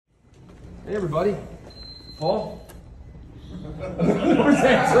Hey everybody, Paul. Who's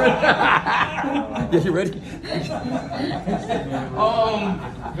answering? Yeah, you ready?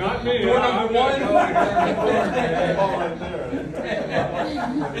 Not me. Door number one.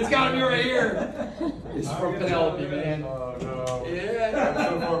 It's gotta be right here. It's from Penelope, man. Oh no. Yeah. I'm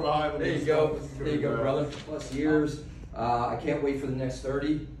so far behind. There you go. There you go, brother. Plus years. I can't wait for the next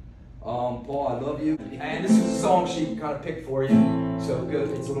 30. Paul, I love you. And this is a song she kind of picked for you. So good.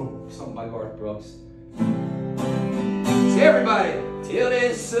 It's a little something by Garth Brooks. See everybody, till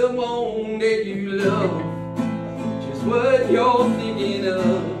there's someone that you love, just what you're thinking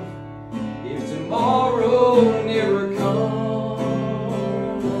of. If tomorrow never comes.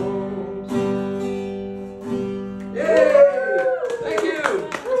 Yay! Thank you.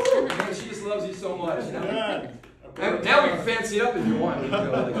 Man, she just loves you so much. You know? Now we can fancy it up if you want. We can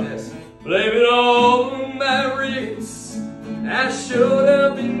go like this. Blame it all on my wrist. I showed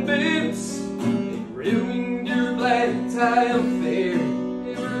up in bits. It ruined your black tie affair.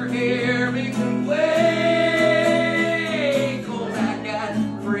 Never hear me complain. 'Cause I got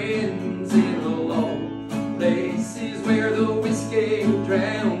friends in the low places where the whiskey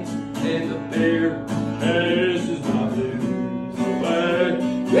drowns and the beer passes my blues away.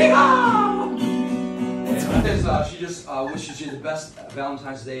 Yeehaw! She just wishes you the best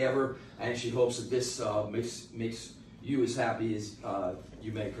Valentine's Day ever, and she hopes that this makes you as happy as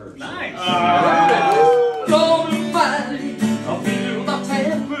you make her. Nice. Don't mind, I feel my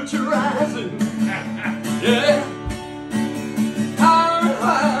temperature rising. Yeah. Higher and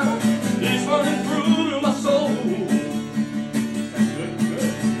higher, it's running through my soul.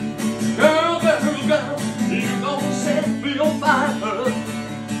 Girl, girl, girl, you're gonna set me on fire.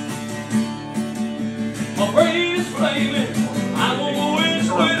 My brain is flaming, I don't know which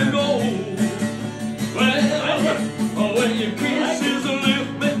way to go. Well, when your kisses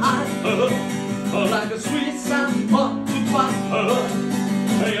lift me high, like a sweet sound up the fire,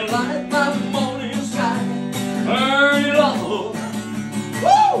 they light my morning sky, burn it all.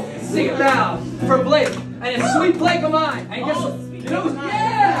 Woo! Sing it loud for Blake, and it's Sweet Blake of mine. And guess what? You know who's,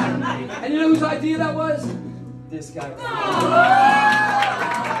 yeah! And you know whose idea that was? This guy.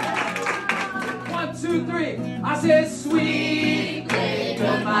 1, 2, 3. I said, sweet Blake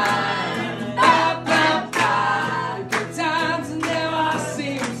of mine. Ba, ba, ba. Good times and never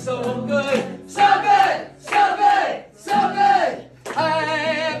seem so good. So good, so good, so good.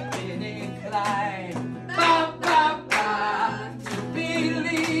 I've been inclined, ba, ba, ba, to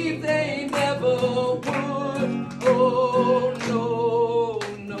believe they never would. Oh, no,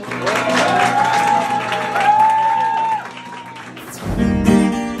 no.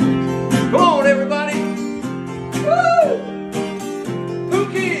 Come on, everybody. Woo!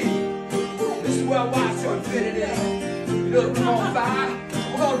 Pookie! This is where White's gonna fit it in. You know the room on fire.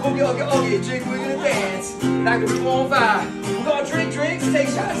 We're gonna boogie, jig, we're gonna dance. Like the room on fire. We're gonna drink drinks, take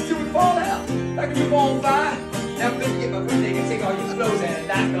shots till we fall out. Like the room on fire. Now I'm gonna get my foot and take all your clothes and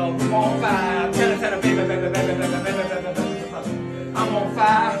like the room on fire. Tell her, baby, baby, baby, baby, baby, baby, baby. I'm on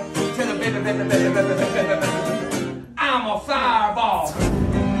fire. Tell her, baby, baby, baby, baby, baby, baby. I'm a fireball.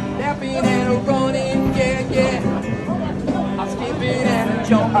 Snapping and a running, yeah, yeah. I'm skipping and a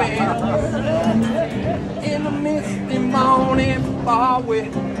jumping. In the misty morning, far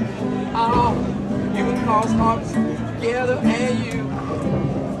away. Oh, you can cause hearts together and you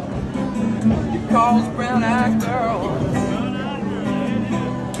cause brown-eyed girl.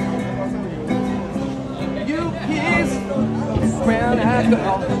 You kiss brown-eyed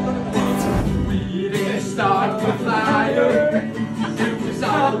girl. We didn't start the fire.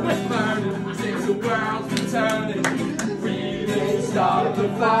 Always burning, since the world's been turning. We didn't start the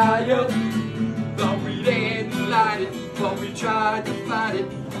fire, but we didn't light it, but we tried to fight it.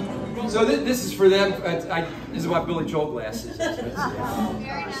 So this is for them. This is my Billy Joel glasses.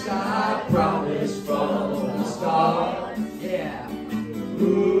 I promise from the start, yeah.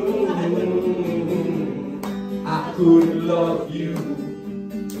 Ooh, I couldn't love you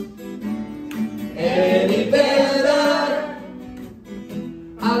any better.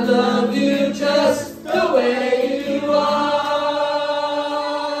 I love you just